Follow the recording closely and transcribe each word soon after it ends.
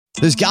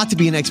There's got to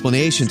be an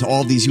explanation to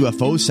all of these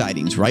UFO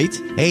sightings, right?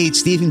 Hey,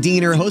 it's Stephen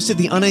Diener, host of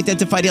the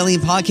Unidentified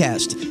Alien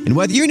Podcast. And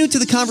whether you're new to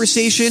the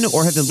conversation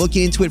or have been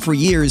looking into it for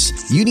years,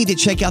 you need to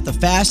check out the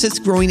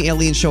fastest growing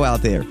alien show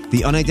out there,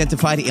 the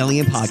Unidentified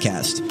Alien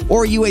Podcast,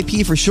 or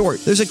UAP for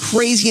short. There's a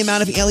crazy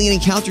amount of alien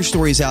encounter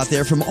stories out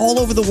there from all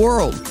over the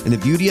world. And the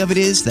beauty of it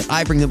is that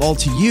I bring them all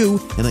to you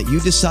and let you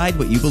decide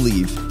what you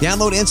believe.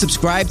 Download and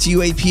subscribe to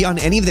UAP on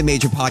any of the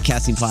major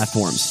podcasting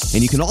platforms.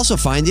 And you can also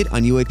find it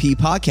on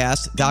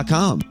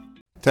UAPpodcast.com.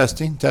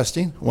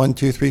 Testing, 1,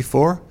 2, 3,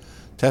 4.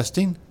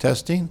 Testing,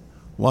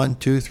 1,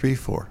 2, 3,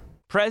 4.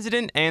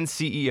 President and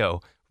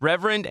CEO,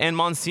 Reverend and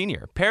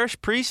Monsignor,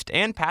 parish priest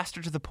and pastor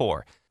to the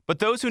poor. But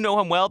those who know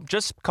him well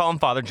just call him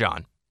Father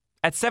John.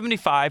 At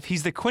 75,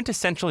 he's the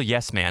quintessential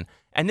yes man.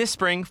 And this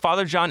spring,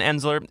 Father John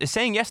Ensler is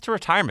saying yes to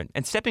retirement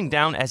and stepping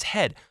down as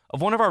head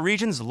of one of our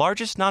region's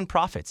largest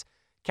nonprofits,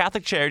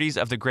 Catholic Charities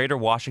of the Greater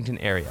Washington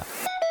area.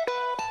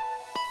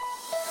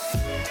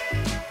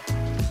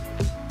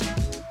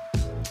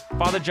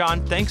 Father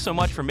John, thanks so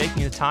much for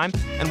making the time,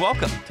 and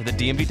welcome to the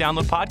DMV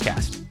Download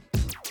Podcast.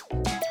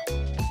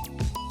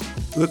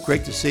 Luke,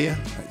 great to see you.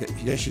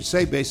 I should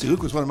say, basically,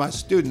 Luke was one of my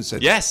students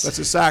at Yes.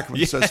 Blessed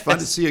Sacrament, Yes. so it's fun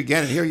to see you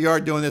again. And here you are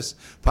doing this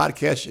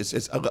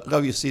podcast. I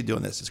love you to see you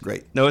doing this. It's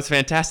great. No, it's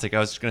fantastic. I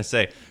was just going to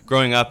say,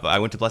 growing up, I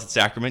went to Blessed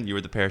Sacrament. You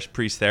were the parish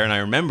priest there, and I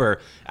remember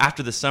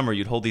after the summer,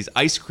 you'd hold these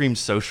ice cream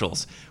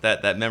socials.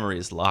 That memory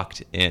is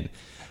locked in.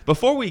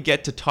 Before we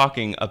get to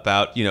talking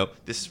about,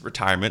 this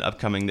retirement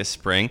upcoming this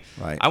spring,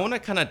 right. I want to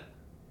kind of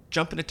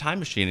jump in a time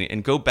machine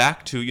and go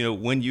back to,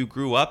 when you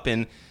grew up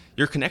and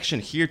your connection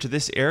here to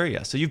this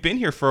area. So you've been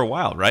here for a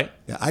while, right?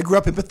 Yeah, I grew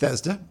up in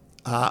Bethesda.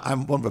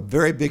 I'm one of a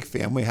very big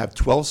family. I have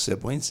 12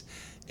 siblings,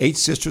 8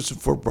 sisters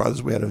and 4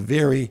 brothers. We had a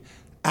very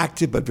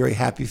active but very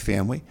happy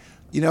family.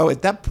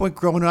 At that point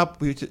growing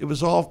up, it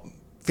was all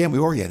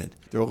family-oriented.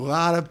 There were a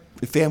lot of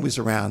families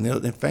around,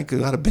 and frankly,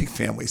 a lot of big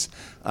families.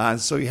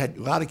 So you had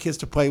a lot of kids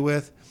to play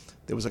with.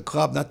 There was a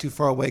club not too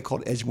far away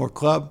called Edgemoor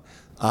Club.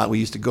 We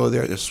used to go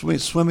there.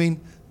 There's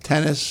swimming,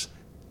 tennis,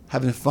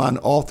 having fun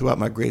all throughout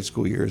my grade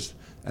school years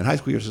and high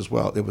school years as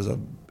well. It was a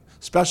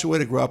special way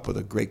to grow up with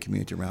a great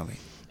community around me.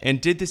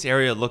 And did this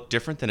area look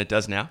different than it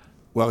does now?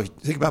 Well,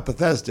 think about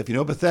Bethesda. If you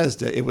know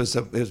Bethesda, it was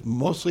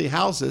mostly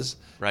houses.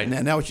 Right.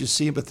 And now what you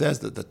see in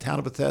Bethesda, the town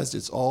of Bethesda,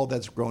 it's all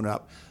that's grown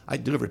up. I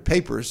delivered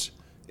papers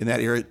in that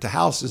area to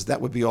houses.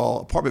 That would be all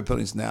apartment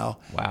buildings now.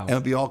 Wow. And it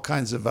would be all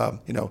kinds of,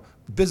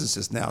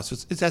 businesses now. So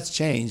that's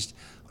changed.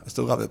 I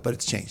still love it, but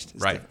it's changed.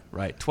 It's Right, different.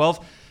 right. 12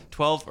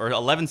 or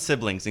 11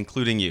 siblings,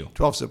 including you.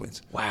 12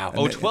 siblings. Wow.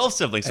 And 12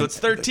 siblings, so it's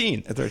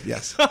 13.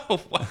 Yes.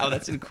 Oh, wow,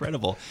 that's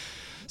incredible.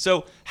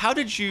 So how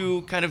did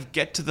you kind of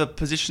get to the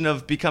position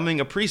of becoming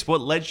a priest?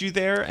 What led you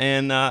there?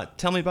 And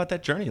tell me about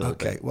that journey a little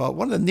bit. Okay. Well,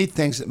 one of the neat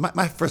things,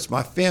 my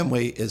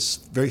family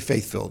is very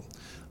faith-filled.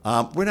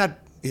 We're not,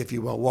 if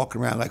you will,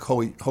 walking around like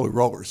holy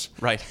rollers.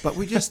 Right. But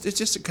it's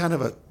just a kind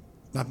of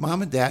my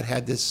mom and dad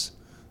had this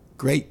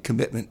great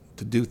commitment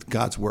to do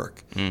God's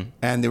work.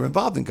 And they were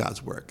involved in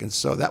God's work. And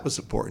so that was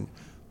important.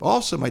 But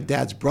also my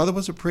dad's brother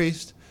was a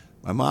priest.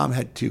 My mom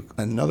had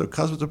another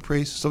cousin was a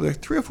priest. So there are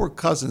 3 or 4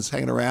 cousins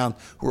hanging around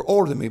who were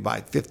older than me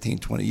by 15,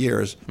 20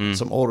 years,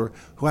 some older,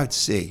 who I'd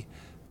see.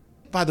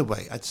 By the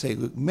way, I'd say,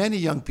 Luke, many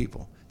young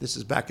people, this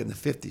is back in the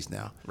 50s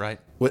now. Right.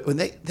 When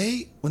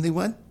they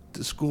went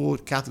to school,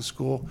 Catholic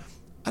school,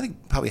 I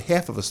think probably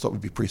half of us thought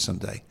we'd be priests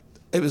someday.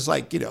 It was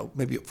like,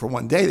 maybe for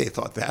one day they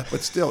thought that,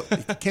 but still,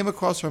 it came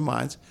across our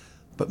minds.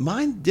 But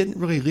mine didn't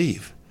really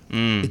leave.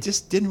 It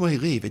just didn't really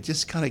leave. It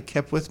just kind of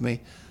kept with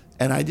me.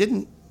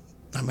 And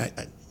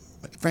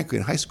frankly,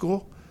 in high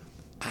school,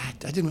 I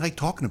didn't like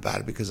talking about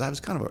it because I was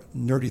kind of a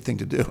nerdy thing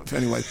to do.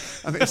 Anyway,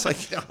 it's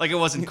like like it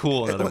wasn't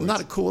cool. In other words.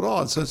 Not cool at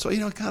all. And so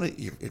kind of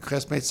your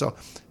classmates.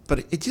 But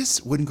it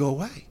just wouldn't go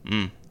away.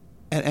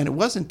 And it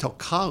wasn't until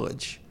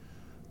college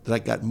that I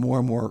got more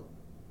and more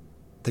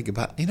thinking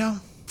about,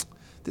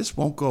 this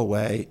won't go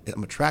away.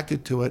 I'm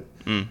attracted to it,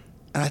 and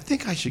I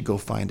think I should go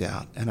find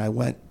out. And I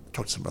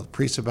talked to some other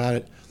priests about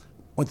it.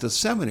 Went to the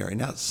seminary.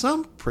 Now,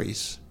 some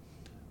priests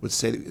would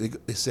say,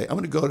 they say, I'm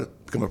going to go to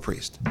become a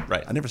priest.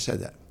 Right. I never said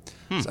that.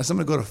 So I said, I'm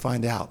going to go to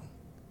find out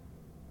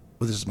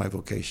whether this is my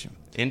vocation.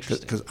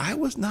 Interesting. Because I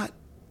was not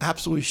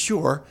absolutely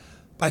sure,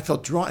 but I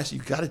felt drawn. I said,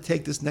 you've got to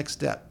take this next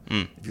step.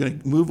 If you're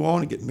going to move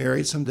on and get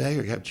married someday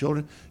or have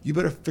children, you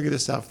better figure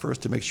this out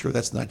first to make sure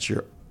that's not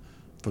your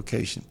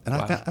vocation. And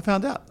Wow. I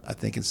found out, I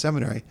think, in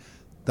seminary,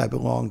 that I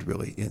belonged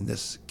really in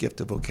this gift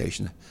of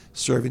vocation,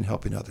 serving,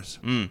 helping others.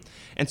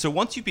 And so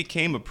once you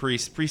became a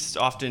priest, priests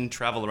often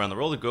travel around the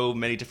world to go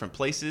many different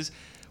places.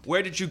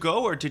 Where did you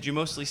go, or did you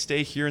mostly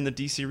stay here in the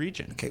D.C.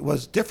 region? Okay, well,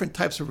 it's different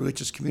types of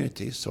religious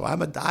communities. So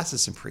I'm a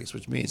diocesan priest,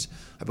 which means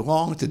I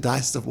belong to the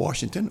Diocese of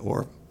Washington,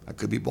 or it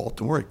could be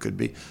Baltimore, it could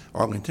be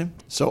Arlington.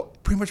 So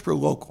pretty much we're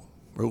local.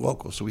 We're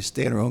local, so we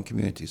stay in our own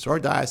community. So our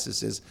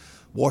diocese is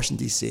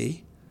Washington,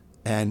 D.C.,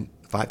 and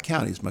 5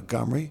 counties,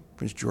 Montgomery,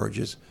 Prince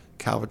George's,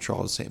 Calvert,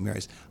 Charles, St.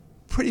 Mary's.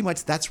 Pretty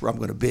much that's where I'm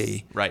going to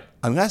be. Right.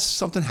 Unless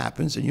something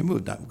happens and you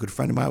move. Now, a good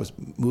friend of mine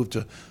moved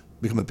to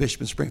become a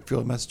bishop in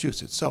Springfield,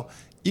 Massachusetts. So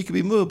you can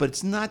be moved, but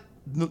it's not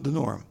the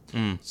norm.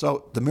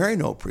 So the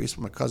Maryknoll priest,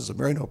 my cousins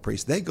are Maryknoll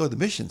priests, they go to the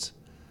missions.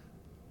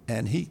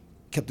 And he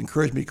kept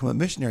encouraging me to become a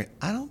missionary.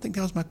 I don't think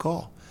that was my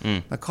call.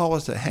 My call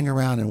was to hang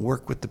around and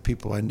work with the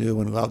people I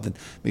knew and loved, and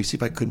maybe see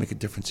if I could make a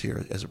difference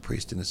here as a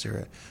priest in this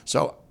area.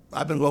 So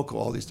I've been local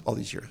all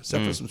these years,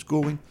 except for some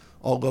schooling,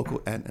 all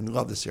local, and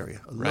love this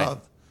area. I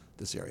love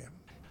this area.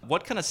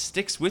 What kind of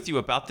sticks with you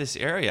about this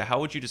area? How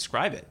would you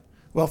describe it?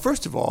 Well,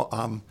 first of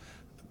all,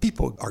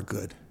 people are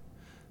good.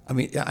 I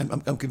mean,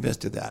 I'm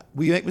convinced of that.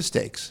 We make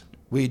mistakes.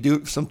 We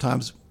do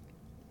sometimes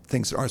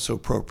things that aren't so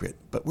appropriate,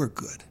 but we're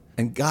good.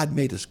 And God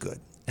made us good.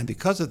 And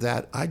because of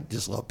that, I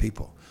just love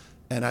people.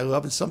 And I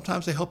love it.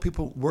 Sometimes I help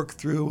people work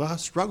through a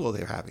struggle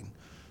they're having.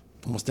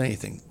 Almost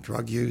anything,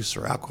 drug use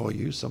or alcohol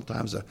use,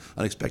 sometimes an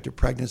unexpected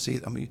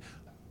pregnancy. I mean,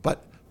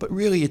 but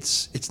really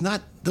it's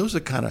not, those are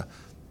kind of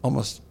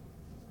almost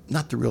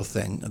not the real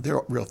thing. They're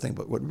a real thing,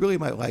 but what really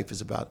my life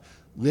is about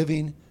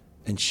living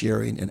and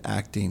sharing and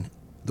acting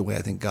the way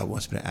I think God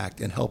wants me to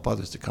act and help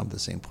others to come to the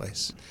same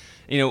place.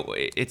 You know,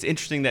 it's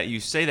interesting that you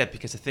say that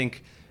because I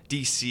think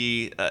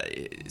D.C.,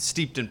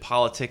 steeped in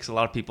politics, a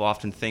lot of people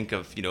often think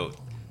of,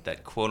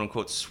 that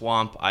quote-unquote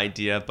swamp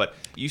idea, but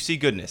you see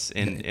goodness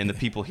in the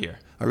people here.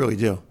 I really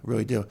do,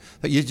 really do.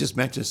 But you just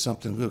mentioned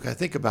something, Luke. I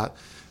think about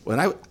when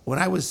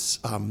I was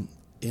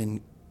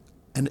in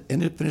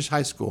finished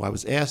high school, I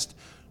was asked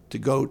to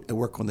go and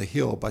work on the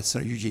Hill by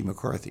Senator Eugene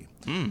McCarthy.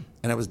 And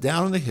I was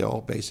down on the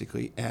Hill,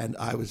 basically, and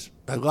I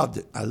loved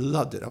it.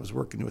 I was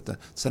working with the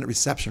Senate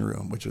reception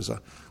room, which was a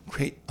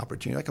great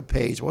opportunity, like a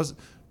page. I wasn't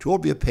too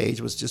old to be a page.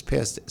 It was just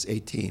past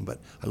 18,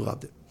 but I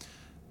loved it.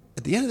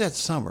 At the end of that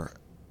summer,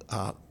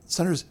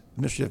 Senator's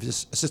administrative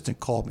assistant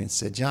called me and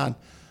said, John,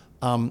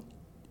 I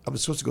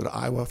was supposed to go to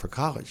Iowa for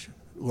college,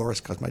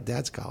 Loras, because my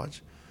dad's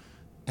college.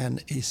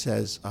 And he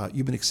says,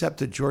 you've been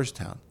accepted at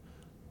Georgetown.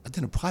 I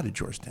didn't apply to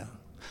Georgetown.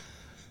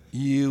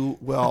 You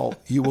will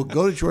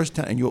go to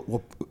Georgetown and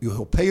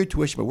you'll pay your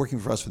tuition by working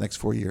for us for the next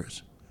 4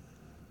 years.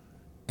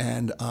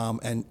 And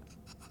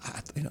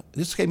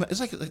this came. It's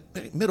like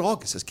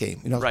mid-August. This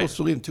came. I was supposed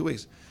to leave in 2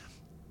 weeks,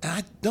 and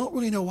I don't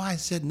really know why I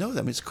said no to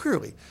them. It's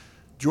clearly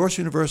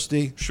Georgetown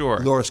University,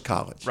 Loras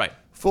College, right?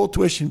 Full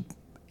tuition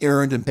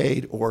earned and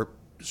paid, or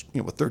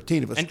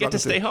 13 of us, and get to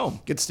stay home.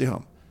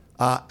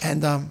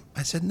 And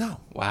I said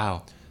no.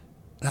 Wow.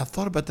 And I've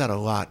thought about that a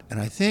lot, and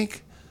I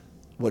think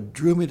what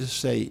drew me to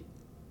say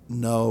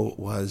no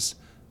was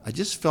I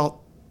just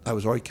felt I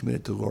was already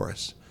committed to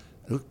Loras.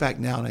 I look back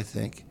now and I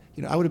think,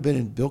 I would have been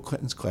in Bill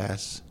Clinton's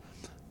class.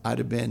 I'd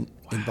have been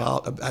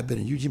involved. I've been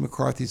in Eugene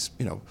McCarthy's,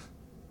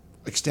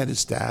 extended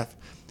staff.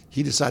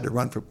 He decided to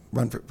run for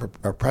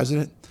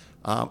president.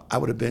 I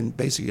would have been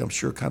basically, I'm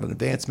sure, kind of an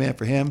advance man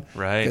for him.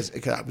 Right.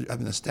 Because I've been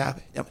in the staff.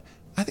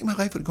 I think my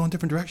life would have gone a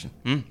different direction.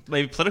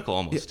 Maybe political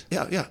almost.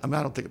 Yeah. I mean,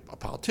 I don't think a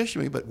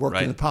politician, but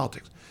working in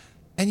politics.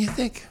 And you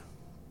think,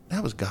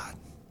 that was God.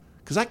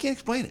 Because I can't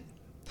explain it.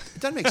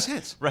 It doesn't make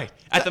sense. Right.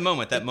 At the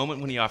moment, that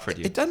moment when he offered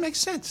you. It doesn't make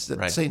sense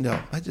to say no.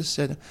 I just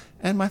said,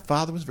 and my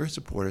father was very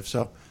supportive.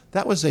 So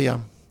that was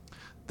and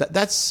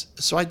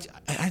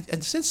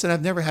since then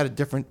I've never had a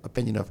different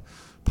opinion of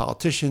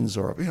politicians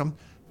or,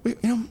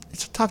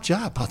 it's a tough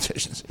job,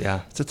 politicians.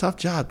 Yeah. It's a tough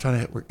job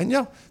trying to work. And,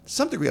 to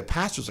some degree, a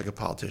pastor's like a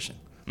politician.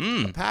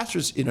 A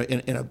pastor's, in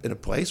a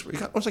place where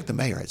almost like the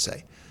mayor, I'd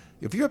say.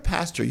 If you're a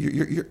pastor,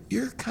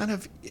 you're kind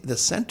of the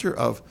center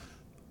of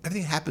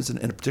everything happens in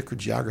a particular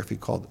geography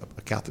called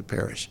a Catholic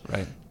parish.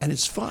 Right. And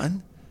it's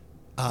fun,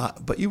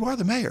 but you are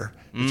the mayor,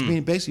 which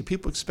means basically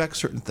people expect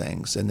certain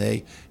things. And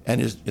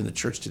in the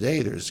church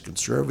today, there's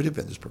conservative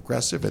and there's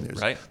progressive and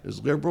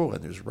there's liberal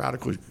and there's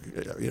radical,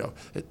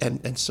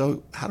 And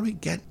so how do we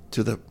get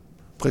to the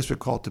place we're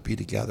called to be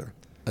together?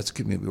 That's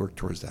community. We work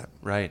towards that.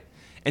 Right.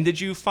 And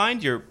did you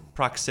find your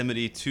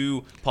proximity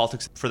to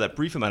politics for that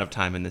brief amount of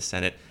time in the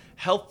Senate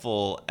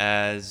helpful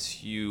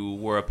as you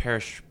were a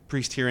parish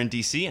priest here in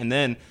D.C. and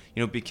then,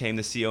 became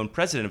the CEO and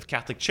president of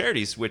Catholic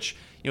Charities, which,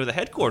 the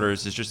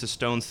headquarters is just a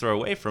stone's throw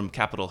away from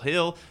Capitol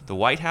Hill, the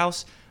White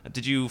House.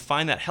 Did you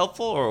find that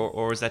helpful,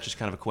 or was that just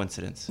kind of a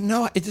coincidence?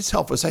 No, it is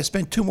helpful. So I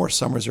spent 2 more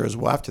summers there as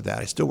well after that.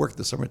 I still worked in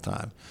the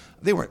summertime.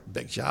 They weren't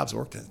big jobs. I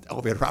worked as an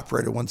elevator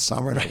operator one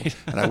summer,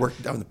 and I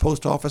worked down in the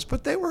post office.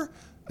 But they were,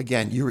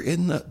 again, you were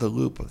in the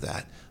loop of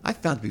that. I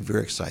found it to be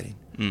very exciting.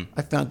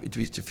 I found it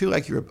to feel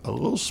like you're a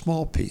little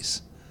small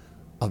piece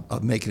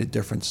of making a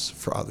difference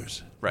for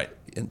others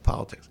in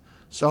politics.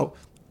 So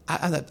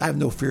I have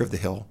no fear of the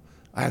Hill.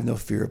 I have no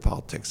fear of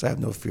politics. I have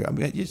no fear. I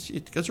mean,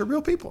 because they're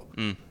real people.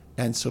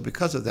 And so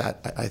because of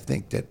that, I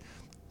think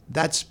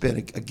that's been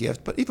a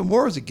gift. But even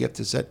more as a gift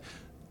is that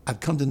I've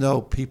come to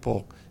know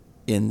people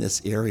in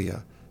this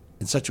area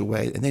in such a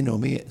way, and they know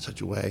me in such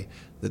a way,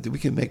 that we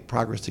can make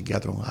progress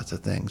together on lots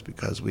of things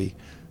because we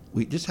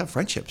just have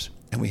friendships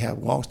and we have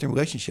long-standing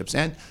relationships.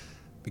 And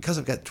because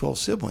I've got 12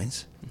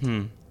 siblings,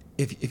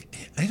 if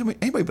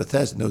anybody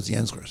Bethesda knows the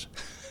Enslers.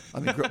 I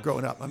mean,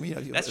 growing up. I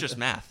mean, that's just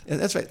math. Yeah,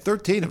 that's right.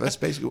 13 of us,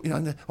 basically.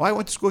 I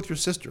went to school with your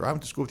sister. I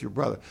went to school with your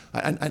brother.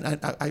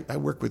 I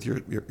work with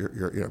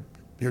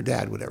your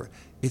dad, whatever.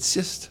 It's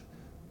just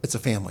it's a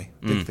family,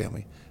 big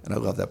family, and I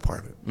love that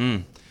part of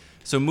it.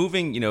 So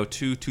moving,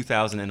 to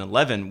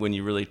 2011, when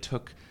you really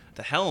took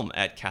the helm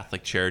at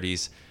Catholic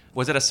Charities,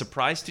 was it a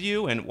surprise to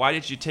you, and why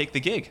did you take the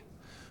gig?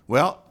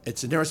 Well,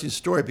 it's an interesting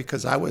story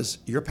because I was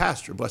your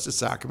pastor, Blessed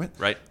Sacrament.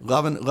 Right.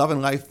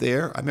 Loving life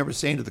there. I remember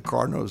saying to the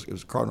Cardinals, it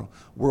was Cardinal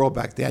World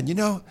back then,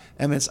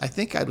 Emmons, I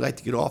think I'd like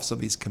to get off some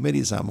of these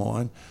committees I'm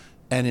on.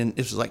 And it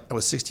was like I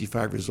was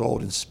 65 years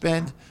old and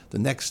spend the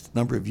next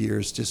number of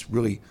years just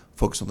really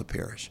focused on the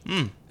parish.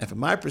 And from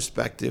my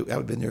perspective,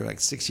 I've been there like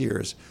 6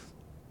 years.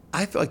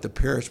 I felt like the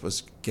parish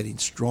was getting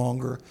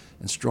stronger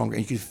and stronger,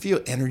 and you could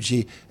feel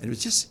energy, and it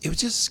was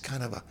just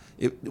kind of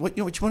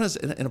which one is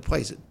in a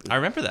place. I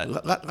remember that. A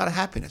lot of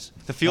happiness.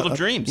 The Field of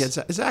Dreams.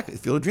 Yeah, exactly.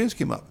 The Field of Dreams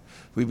came up.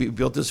 We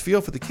built this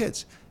field for the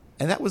kids,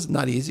 and that was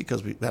not easy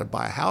because we had to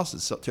buy a house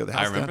and tear the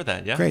house down. I remember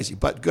that. Yeah. Crazy,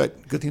 but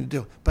good thing to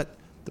do. But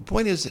the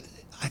point is that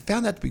I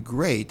found that to be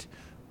great.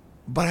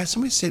 But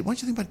somebody said, "What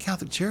do you think about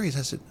Catholic Charities?"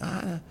 I said,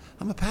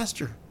 "I'm a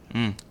pastor."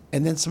 And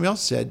then somebody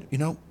else said,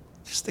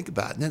 just think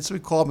about it. And then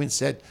somebody called me and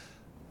said,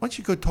 "Why don't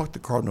you go talk to the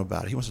Cardinal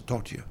about it? He wants to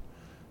talk to you."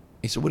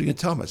 He said, "What are you going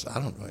to tell him?" I said,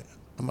 "I don't know.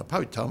 I'm going to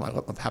probably tell him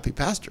I'm a happy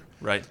pastor."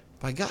 Right.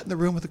 But I got in the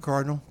room with the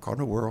Cardinal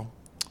World,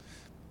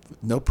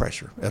 no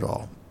pressure at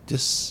all.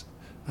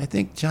 I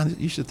think, John,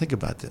 you should think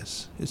about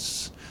this. I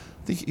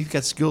think you've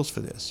got skills for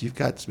this. You've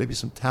got maybe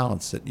some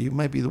talents that you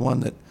might be the one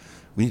that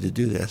we need to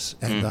do this.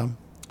 And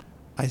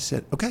I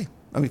said, okay.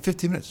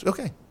 15 minutes.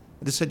 Okay.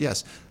 I just said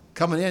yes.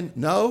 Coming in,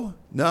 no,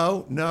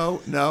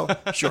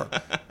 sure.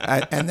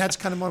 And that's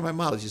kind of one of my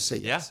models. You say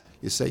yes. Yeah.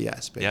 You say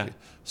yes, baby. Yeah.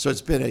 So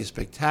it's been a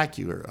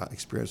spectacular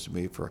experience for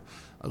me for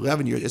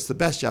 11 years. It's the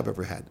best job I've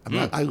ever had.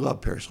 I love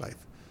parish life.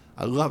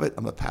 I love it.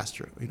 I'm a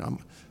pastor.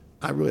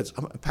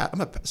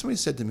 Somebody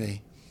said to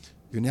me,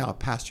 "You're now a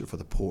pastor for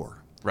the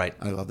poor." Right.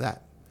 I love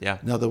that. Yeah.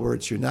 In other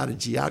words, you're not a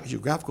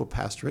geographical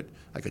pastorate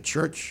like a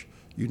church.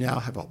 You now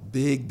have a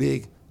big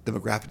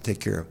demographic to take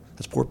care of.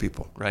 That's poor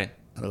people. Right.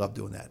 And I love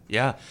doing that.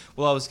 Yeah.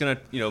 Well, I was going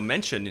to,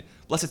 mention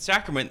Blessed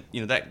Sacrament,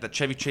 that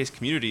Chevy Chase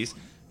Communities,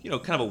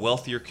 kind of a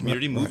wealthier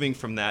community, moving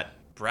from that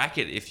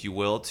bracket, if you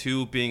will,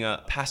 to being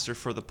a pastor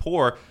for the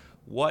poor.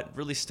 What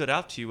really stood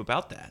out to you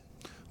about that?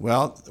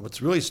 Well,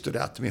 what's really stood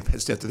out to me, and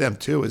stood out to them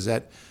too, is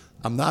that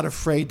I'm not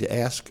afraid to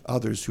ask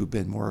others who've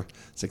been more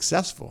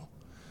successful,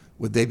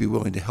 would they be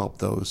willing to help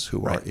those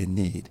who are in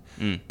need?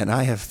 And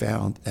I have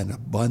found an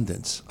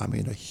abundance,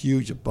 a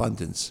huge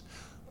abundance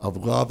of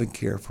love and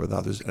care for the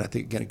others. And I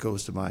think, again, it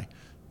goes to my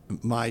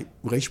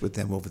relationship with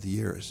them over the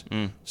years.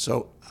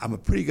 So I'm a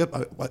pretty good,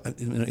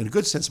 in a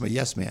good sense, I'm a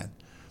yes man.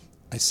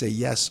 I say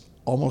yes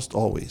almost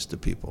always to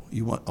people.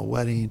 You want a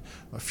wedding,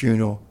 a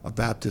funeral, a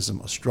baptism,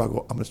 a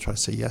struggle, I'm going to try to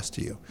say yes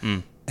to you.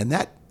 And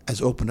that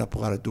has opened up a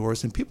lot of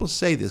doors. And people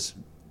say this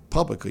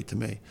publicly to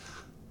me,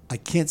 I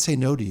can't say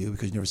no to you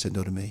because you never said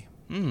no to me.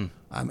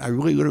 I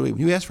really, literally,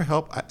 when you ask for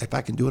help, if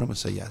I can do it, I'm going to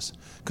say yes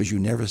because you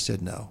never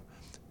said no.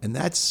 And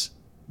that's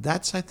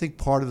I think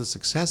part of the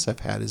success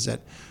I've had is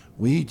that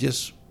we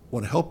just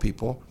want to help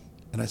people,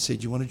 and I say,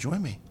 "Do you want to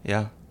join me?"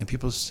 Yeah. And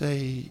people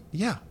say,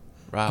 "Yeah."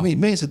 Wow.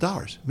 Millions of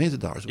dollars.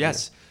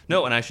 Yes.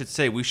 No, and I should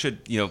say we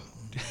should,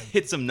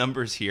 hit some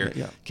numbers here.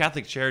 Yeah.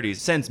 Catholic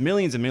Charities sends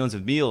millions and millions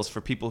of meals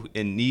for people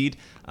in need.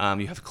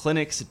 You have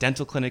clinics,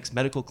 dental clinics,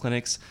 medical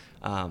clinics.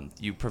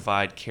 You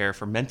provide care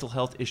for mental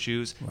health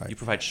issues. Right. You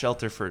provide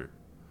shelter for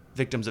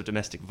victims of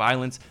domestic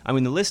violence. The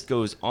list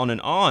goes on,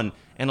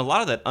 and a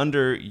lot of that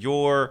under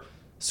your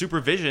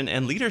supervision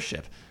and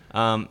leadership.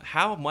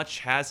 How much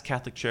has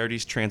Catholic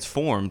Charities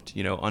transformed,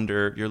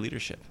 under your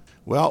leadership?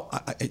 Well,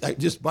 I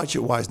just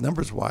budget-wise,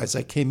 numbers-wise,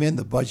 I came in,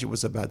 the budget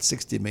was about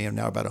 $60 million,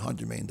 now about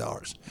 $100 million.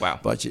 Wow.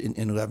 Budget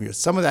in 11 years.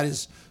 Some of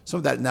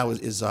that now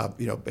is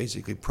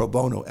basically pro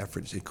bono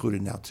efforts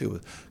included now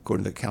too,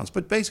 according to the accounts.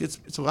 But basically,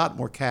 it's a lot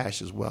more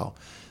cash as well.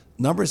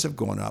 Numbers have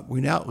gone up.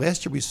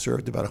 Last year we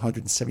served about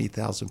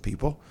 170,000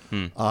 people.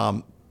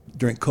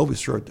 During COVID, we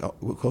served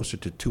closer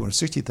to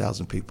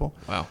 260,000 people.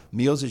 Wow.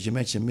 Meals, as you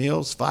mentioned,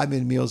 5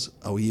 million meals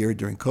a year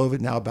during COVID.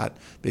 Now about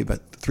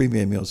 3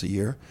 million meals a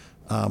year.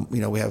 We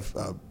have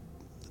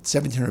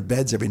 1,700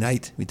 beds every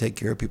night. We take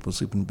care of people who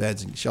sleep in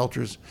beds and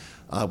shelters.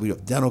 We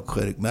have dental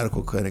clinic,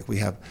 medical clinic. We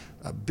have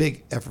a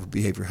big effort for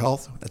behavioral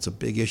health. That's a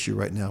big issue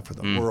right now for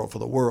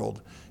the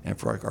world, and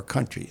for our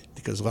country,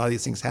 because a lot of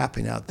these things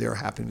happening out there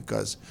happen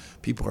because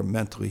people are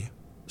mentally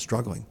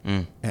struggling,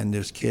 and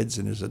there's kids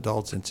and there's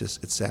adults, and it's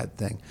a sad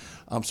thing.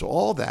 So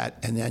all that,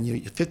 and then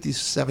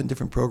 57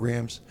 different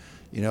programs,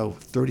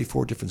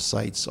 34 different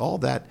sites, all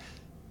that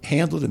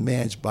handled and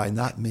managed by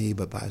not me,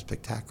 but by a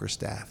spectacular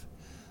staff.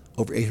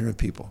 Over 800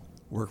 people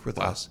work with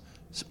us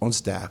on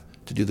staff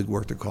to do the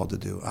work they're called to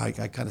do. I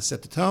kind of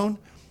set the tone.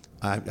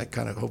 I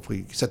kind of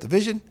hopefully set the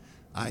vision.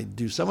 I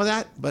do some of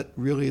that, but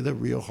really the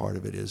real heart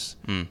of it is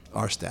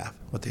our staff,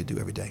 what they do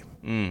every day.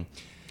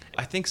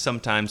 I think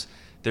sometimes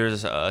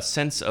there's a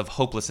sense of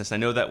hopelessness. I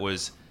know that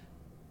was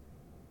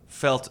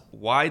felt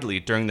widely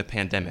during the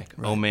pandemic.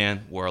 Right. Oh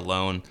man, we're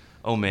alone.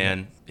 Oh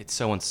man, it's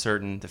so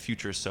uncertain. The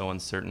future is so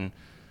uncertain.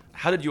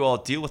 How did you all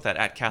deal with that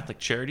at Catholic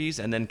Charities,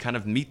 and then kind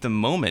of meet the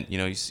moment?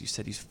 You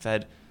said you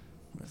fed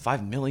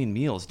 5 million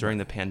meals during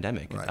the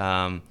pandemic.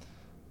 Right.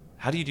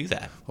 How do you do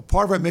that? Well,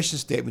 part of our mission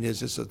statement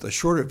is that the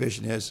shorter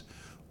vision is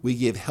we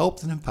give help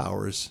that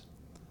empowers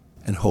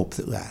and hope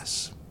that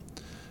lasts.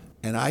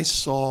 And I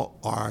saw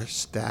our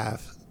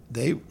staff,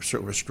 they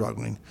certainly were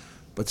struggling,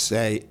 but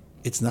say,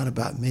 it's not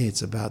about me,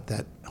 it's about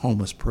that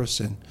homeless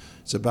person.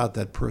 It's about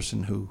that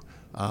person who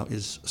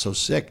is so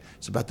sick.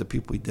 It's about the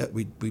people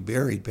we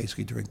buried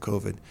basically during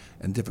COVID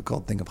and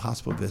difficult thing of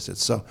hospital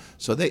visits.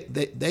 So they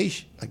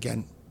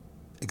again,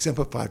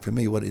 exemplified for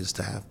me what it is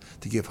to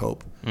give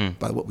hope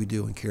by what we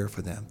do and care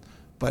for them.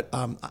 But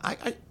I'm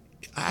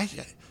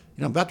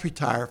about to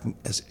retire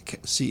as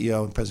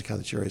CEO and president of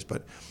Catholic Charities,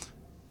 but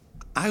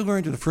I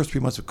learned in the first 3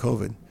 months of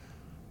COVID,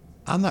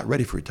 I'm not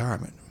ready for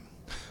retirement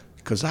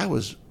because I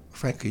was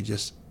frankly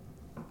just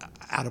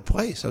out of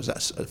place. I was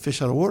a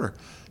fish out of water.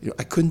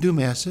 I couldn't do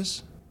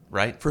masses.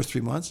 Right. First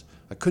 3 months,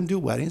 I couldn't do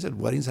weddings.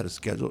 Weddings had to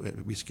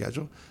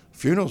reschedule.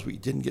 Funerals, we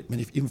didn't get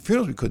many. Even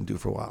funerals, we couldn't do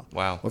for a while.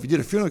 Wow. Well, if you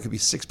did a funeral, it could be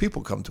 6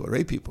 people come to it, or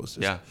 8 people.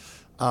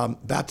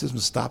 Baptism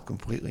stopped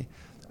completely,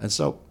 and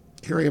so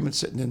here I am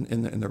sitting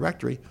in the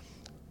rectory,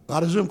 a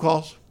lot of Zoom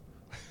calls,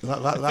 a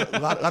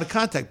lot of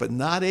contact, but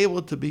not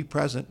able to be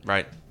present.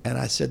 Right. And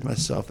I said to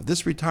myself, if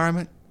this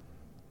retirement,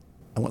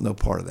 I want no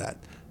part of that.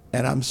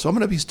 And I'm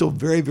going to be still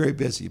very, very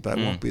busy, but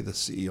I won't be the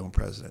CEO and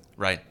president.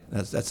 Right.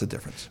 That's the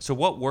difference. So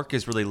what work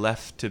is really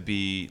left to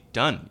be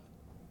done?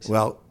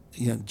 Well,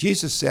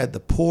 Jesus said, the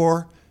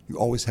poor you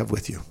always have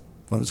with you.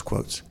 One of his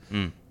quotes.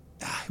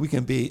 We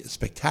can be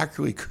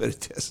spectacularly good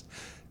at this,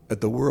 but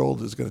the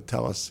world is going to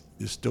tell us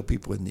there's still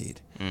people in need.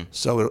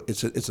 So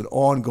it's an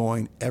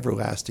ongoing,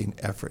 everlasting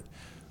effort.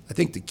 I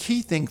think the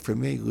key thing for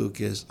me, Luke,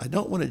 is I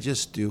don't want to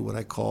just do what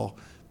I call,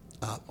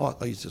 I'll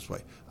use it this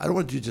way. I don't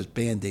want to do just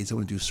Band-Aids. I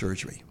want to do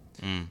surgery.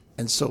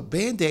 And so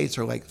Band-Aids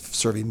are like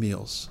serving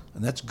meals,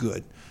 and that's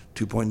good.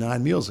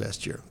 2.9 meals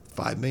last year,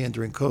 5 million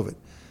during COVID.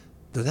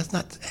 But that's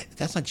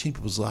not changing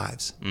people's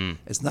lives.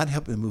 It's not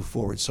helping them move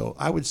forward. So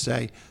I would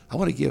say I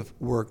want to give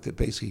work that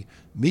basically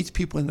meets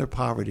people in their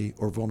poverty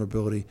or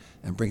vulnerability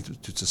and brings them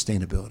to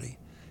sustainability.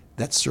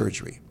 That's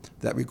surgery.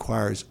 That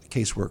requires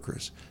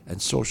caseworkers and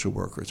social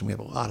workers, and we have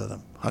a lot of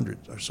them,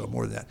 hundreds or so,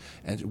 more than that.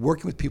 And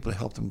working with people to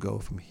help them go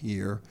from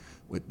here,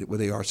 where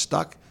they are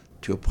stuck,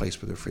 to a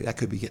place where they're free. That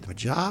could be getting them a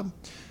job,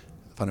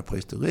 find a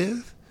place to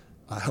live,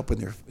 helping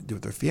them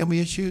with their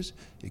family issues.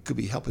 It could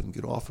be helping them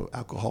get off of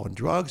alcohol and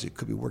drugs. It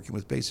could be working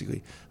with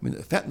basically,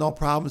 the fentanyl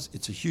problems,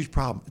 it's a huge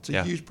problem. It's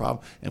a huge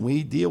problem, and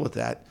we deal with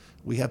that.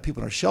 We have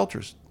people in our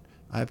shelters.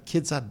 I have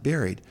kids I've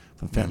buried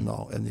from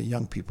fentanyl and the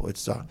young people.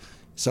 It's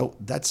so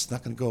that's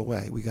not going to go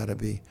away. We got to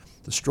be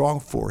the strong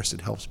force that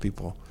helps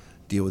people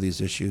deal with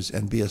these issues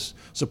and be a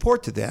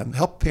support to them,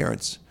 help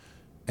parents,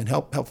 and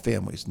help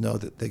families know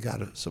that they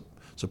got a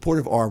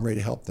supportive arm ready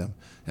to help them.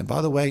 And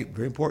by the way,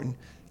 very important,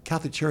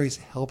 Catholic Charities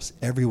helps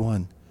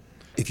everyone.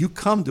 If you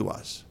come to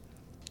us,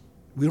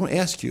 we don't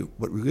ask you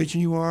what religion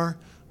you are,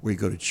 where you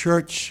go to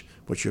church,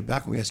 what's your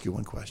background. We ask you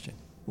one question.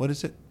 What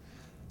is it?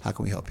 How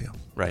can we help you?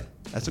 Right.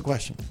 That's the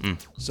question.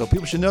 So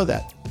people should know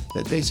that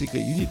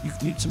basically you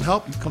need some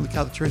help, you come to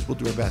Catholic Charities, we'll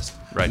do our best.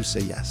 Right. You say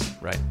yes.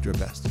 Right. Do our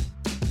best.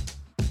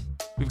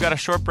 We've got a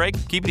short break.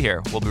 Keep it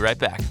here. We'll be right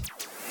back.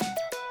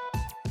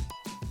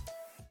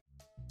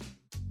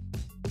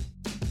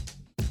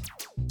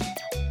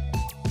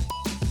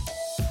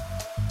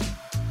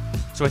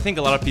 So I think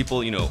a lot of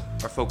people,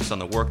 are focused on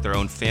the work, their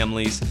own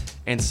families,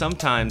 and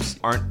sometimes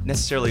aren't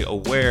necessarily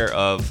aware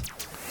of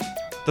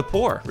the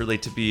poor, really,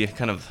 to be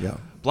kind of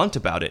blunt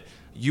about it.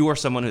 You are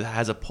someone who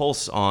has a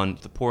pulse on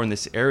the poor in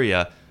this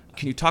area.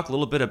 Can you talk a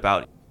little bit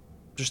about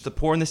just the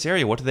poor in this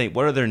area? What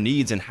are their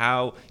needs, and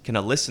how can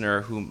a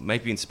listener who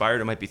might be inspired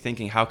or might be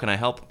thinking, how can I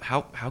help?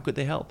 How could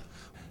they help?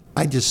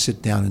 I just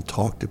sit down and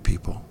talk to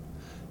people.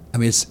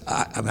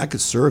 I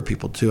could serve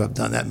people too. I've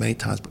done that many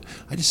times, but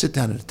I just sit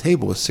down at a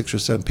table with 6 or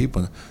 7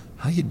 people. And,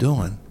 how you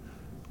doing?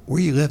 Where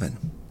are you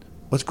living?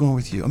 What's going on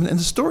with you? And the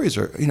stories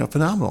are,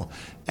 phenomenal.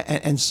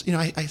 And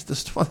I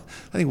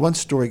think one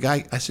story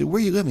guy, I said,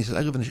 where are you living? He said,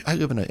 I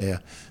live in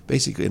a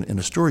basically in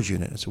a storage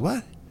unit. I said,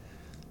 what?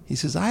 He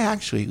says, I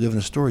actually live in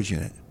a storage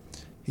unit.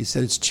 He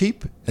said, it's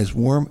cheap, it's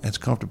warm, and it's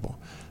comfortable.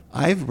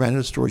 I've rented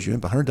a storage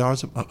unit,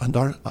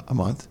 $100 a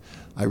month.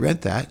 I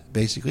rent that,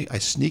 basically. I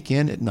sneak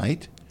in at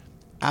night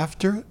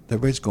after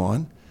everybody's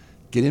gone,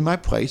 get in my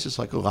place. It's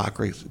like a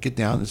locker. Get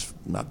down. It's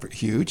not very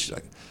huge.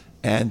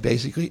 And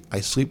basically, I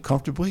sleep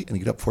comfortably and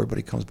get up before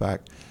everybody comes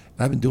back.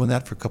 And I've been doing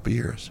that for a couple of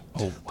years.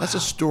 Oh, wow. That's a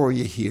story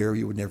you hear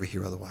you would never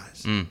hear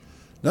otherwise.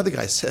 Another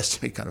guy says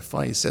to me, kind of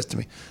funny, he says to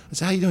me, I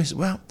said, how you doing? He said,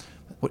 well,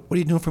 what are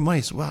you doing for money?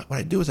 He said, well, what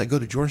I do is I go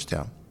to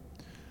Georgetown.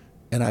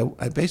 And I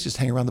basically just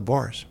hang around the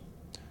bars.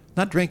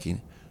 Not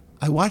drinking.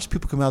 I watch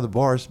people come out of the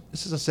bars.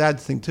 This is a sad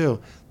thing,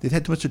 too. They've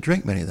had too much to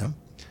drink, many of them.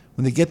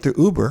 When they get their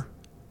Uber,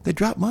 they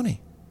drop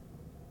money.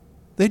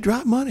 Like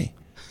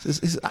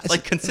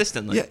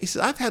consistently. Yeah, he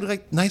said, I've had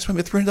nights when I'm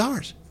at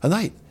 $300 a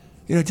night.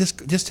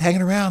 Just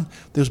hanging around.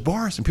 There's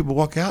bars and people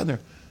walk out and they're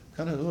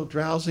kind of a little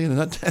drowsy,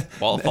 and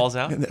falls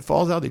out. And it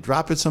falls out. They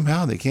drop it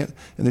somehow. And they can't,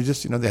 and they're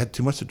just, they had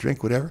too much to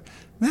drink, whatever.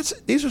 And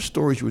these are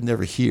stories you would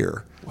never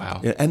hear.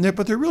 Wow.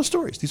 But they're real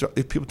stories. These are,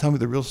 if people tell me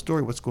the real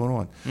story, what's going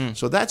on.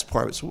 So that's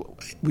part of it. So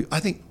I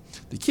think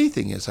the key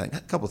thing is a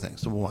couple of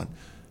things. Number one,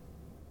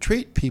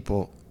 treat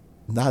people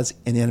not as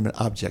inanimate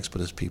objects,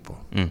 but as people.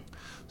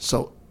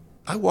 So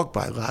I walk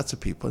by lots of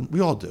people, and we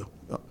all do.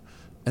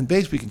 And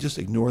basically, we can just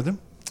ignore them,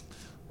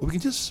 or we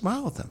can just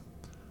smile at them.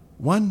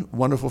 One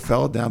wonderful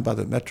fellow down by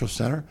the Metro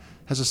Center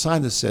has a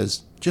sign that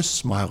says, "Just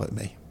smile at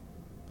me."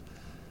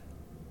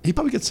 He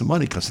probably gets some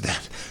money because of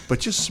that, but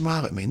just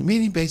smile at me.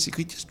 Meaning,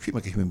 basically, just treat me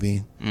like a human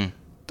being.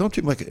 Don't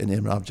treat me like an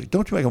inanimate object.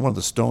 Don't treat me like one of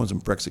the stones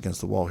and bricks against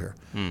the wall here.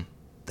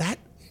 That,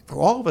 for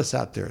all of us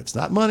out there, it's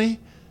not money.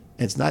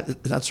 It's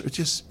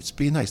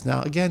being nice.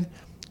 Now, again,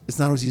 it's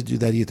not always easy to do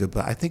that either,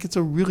 but I think it's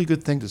a really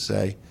good thing to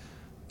say.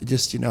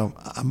 Just,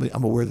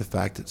 I'm aware of the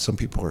fact that some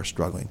people are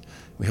struggling.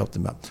 We help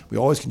them out. We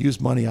always can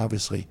use money,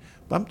 obviously.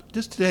 But I'm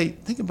just today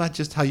thinking about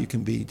just how you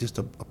can be just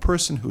a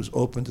person who's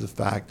open to the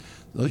fact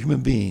that a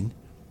human being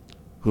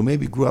who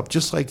maybe grew up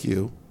just like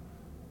you,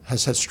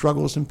 has had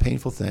struggles and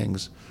painful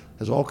things,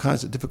 has all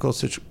kinds of difficult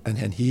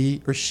situations, and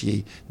he or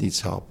she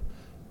needs help.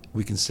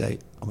 We can say,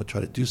 I'm going to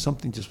try to do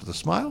something just with a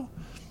smile,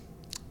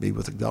 maybe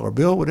with a dollar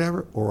bill,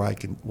 whatever, or I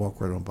can walk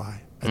right on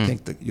by. I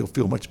think that you'll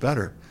feel much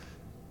better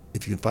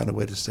if you can find a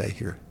way to say,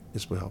 here,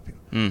 this will help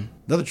you.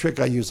 Another trick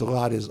I use a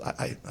lot is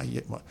I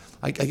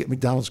get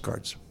McDonald's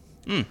cards.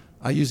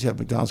 I usually have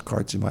McDonald's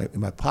cards in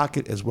my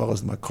pocket as well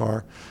as in my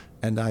car,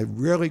 and I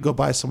rarely go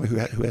by somebody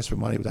who asks for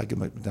money without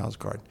giving them a McDonald's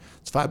card.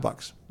 It's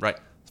 $5. Right.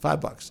 It's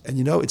 $5.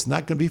 And it's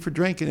not going to be for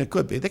drinking. It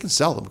could be. They can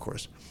sell them, of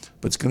course.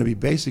 But it's going to be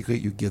basically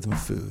you give them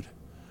food.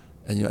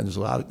 And there's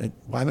a lot of,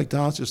 why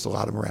McDonald's? Just a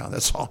lot of them around.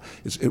 That's all.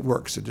 It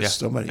works. There's just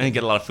so many. And you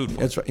get a lot of food for it.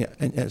 That's right. Yeah.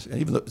 And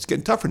even though it's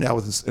getting tougher now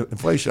with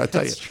inflation, I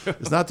tell you, true.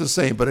 It's not the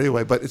same. But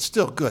anyway, but it's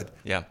still good.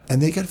 Yeah.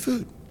 And they get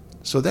food.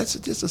 So that's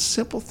just a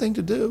simple thing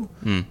to do.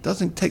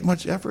 Doesn't take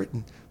much effort.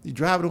 And you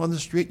drive it on the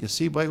street and you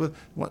see somebody with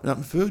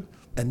wanting food.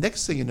 And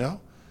next thing you know,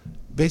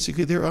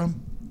 basically they're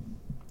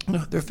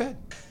fed.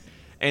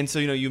 And so,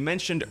 you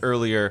mentioned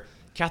earlier,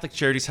 Catholic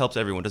Charities helps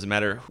everyone. Doesn't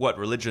matter what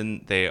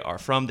religion they are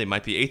from. They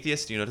might be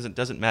atheists.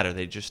 Doesn't matter.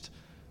 They just,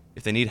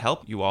 if they need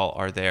help, you all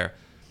are there.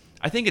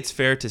 I think it's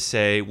fair to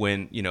say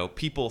when,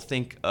 people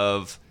think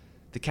of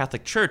the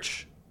Catholic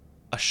Church,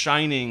 a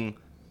shining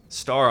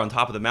star on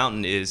top of the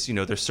mountain is,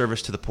 their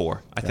service to the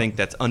poor. I think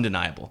that's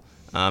undeniable,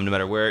 no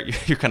matter where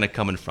you're kind of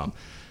coming from.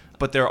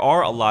 But there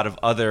are a lot of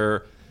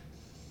other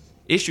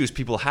issues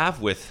people have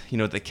with,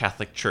 the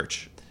Catholic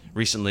Church.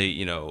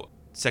 Recently,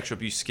 sexual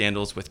abuse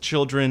scandals with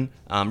children,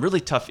 really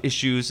tough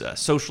issues,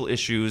 social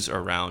issues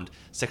around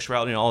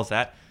sexuality and all of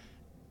that.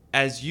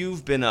 As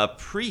you've been a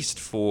priest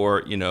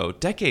for,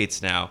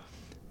 decades now,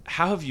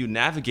 how have you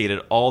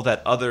navigated all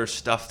that other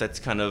stuff that's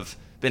kind of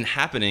been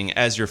happening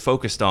as you're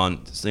focused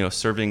on,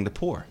 serving the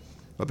poor?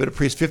 I've been a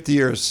priest 50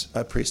 years.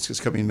 A priest is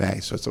coming in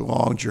May, so it's a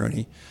long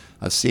journey.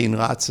 I've seen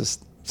lots of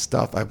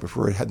stuff I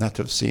prefer not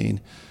to have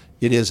seen.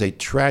 It is a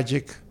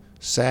tragic,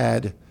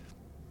 sad,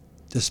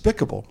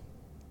 despicable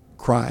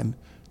crime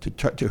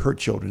to hurt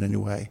children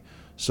anyway.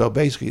 So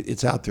basically,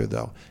 it's out there,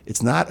 though.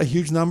 It's not a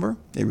huge number.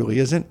 It really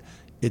isn't.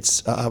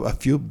 It's a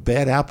few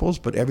bad apples,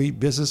 but every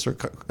business or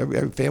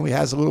every family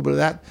has a little bit of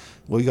that.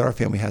 Well, our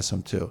family has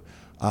some, too.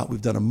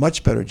 We've done a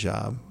much better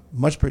job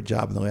in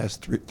the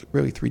last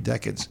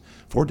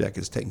 4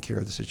 decades, taking care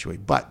of the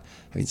situation. But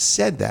having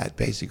said that,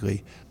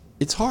 basically,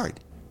 it's hard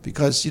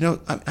because,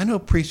 I know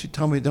priests who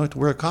tell me they don't have to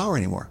wear a collar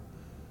anymore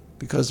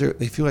because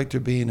they feel like they're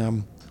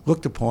being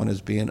looked upon as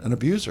being an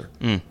abuser.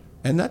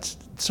 And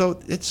so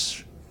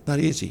it's not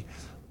easy.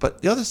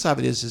 But the other side of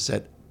it is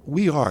that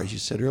we are, as you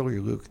said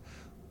earlier, Luke,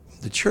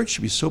 the church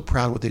should be so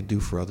proud of what they do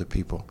for other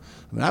people.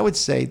 I mean, I would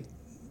say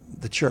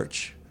the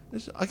church,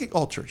 I think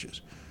all churches,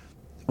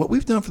 what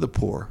we've done for the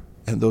poor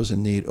and those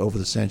in need over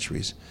the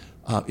centuries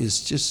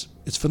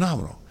it's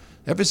phenomenal.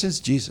 Ever since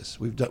Jesus,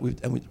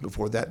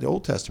 before that, the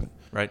Old Testament,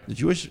 right, the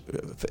Jewish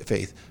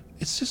faith,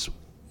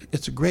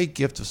 it's a great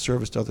gift of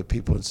service to other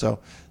people. And so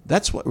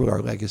that's what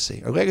our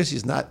legacy. Our legacy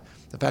is not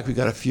the fact we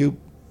got a few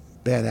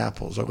bad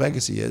apples. Our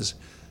legacy is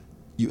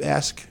you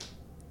ask,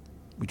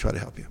 we try to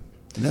help you.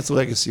 And that's a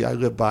legacy I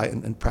live by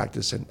and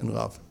practice and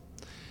love.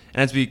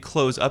 And as we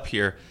close up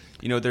here,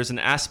 there's an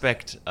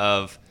aspect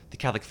of the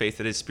Catholic faith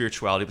that is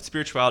spirituality, but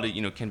spirituality,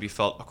 can be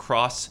felt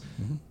across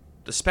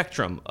the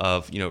spectrum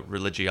of,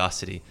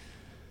 religiosity.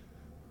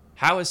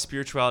 How has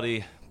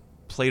spirituality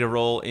played a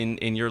role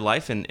in your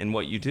life and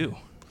what you do?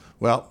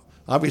 Well,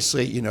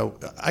 obviously,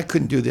 I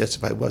couldn't do this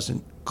if I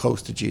wasn't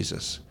close to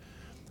Jesus.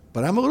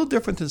 But I'm a little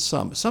different than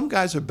some. Some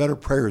guys are better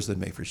prayers than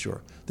me, for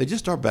sure. They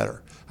just are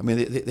better. I mean,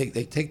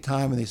 they take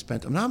time and they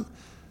spend time.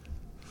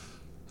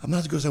 I'm not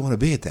as good as I want to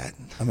be at that.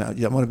 I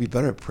mean, I want to be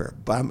better at prayer.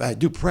 But I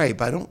do pray,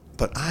 but I don't.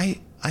 But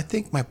I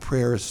think my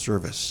prayer is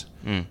service.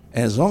 And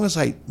as long as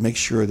I make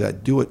sure that I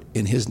do it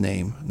in His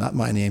name, not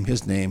my name,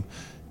 His name,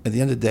 at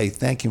the end of the day,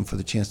 thank Him for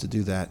the chance to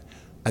do that,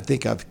 I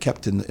think I've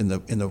kept in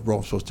the role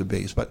I'm supposed to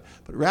be. But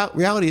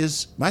reality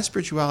is, my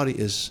spirituality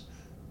is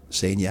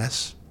saying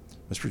yes.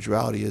 My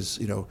spirituality is,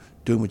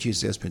 doing what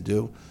Jesus asked me to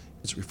do.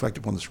 It's reflect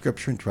upon the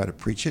Scripture and try to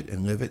preach it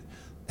and live it.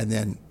 And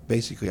then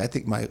basically, I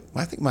think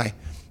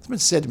someone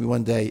said to me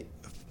one day,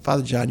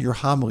 Father John, your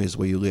homily is the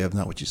way you live,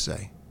 not what you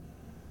say.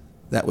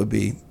 That would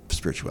be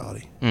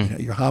spirituality.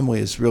 Your homily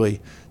is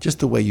really just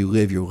the way you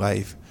live your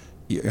life.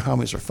 Your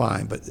homilies are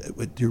fine,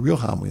 but your real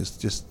homily is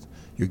just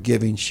your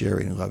giving,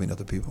 sharing, and loving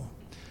other people.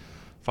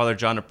 Father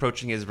John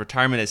approaching his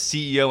retirement as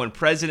CEO and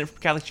president for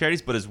Catholic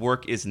Charities, but his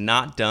work is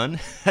not done.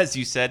 As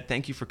you said,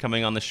 thank you for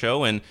coming on the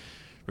show and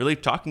really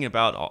talking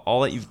about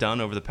all that you've done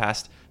over the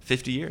past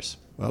 50 years.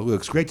 Well, Luke,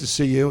 it's great to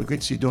see you.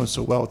 Great to see you doing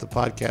so well with the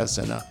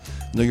podcast. And I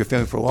know your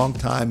family for a long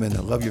time, and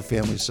I love your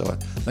family. So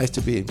nice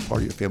to be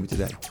part of your family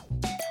today.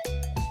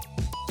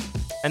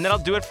 And that'll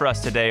do it for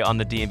us today on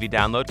the DMV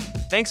Download.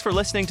 Thanks for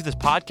listening to this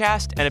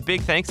podcast, and a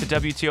big thanks to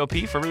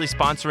WTOP for really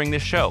sponsoring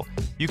this show.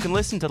 You can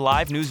listen to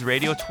live news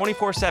radio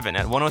 24/7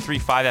 at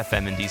 103.5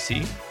 FM in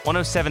DC,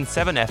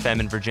 107.7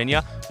 FM in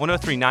Virginia,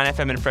 103.9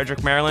 FM in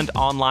Frederick, Maryland,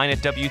 online at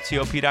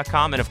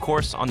WTOP.com, and of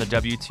course on the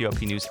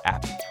WTOP News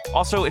app.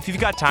 Also, if you've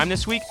got time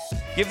this week,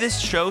 give this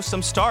show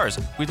some stars.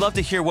 We'd love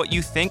to hear what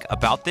you think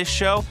about this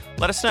show.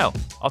 Let us know.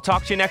 I'll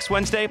talk to you next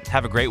Wednesday.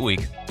 Have a great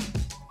week.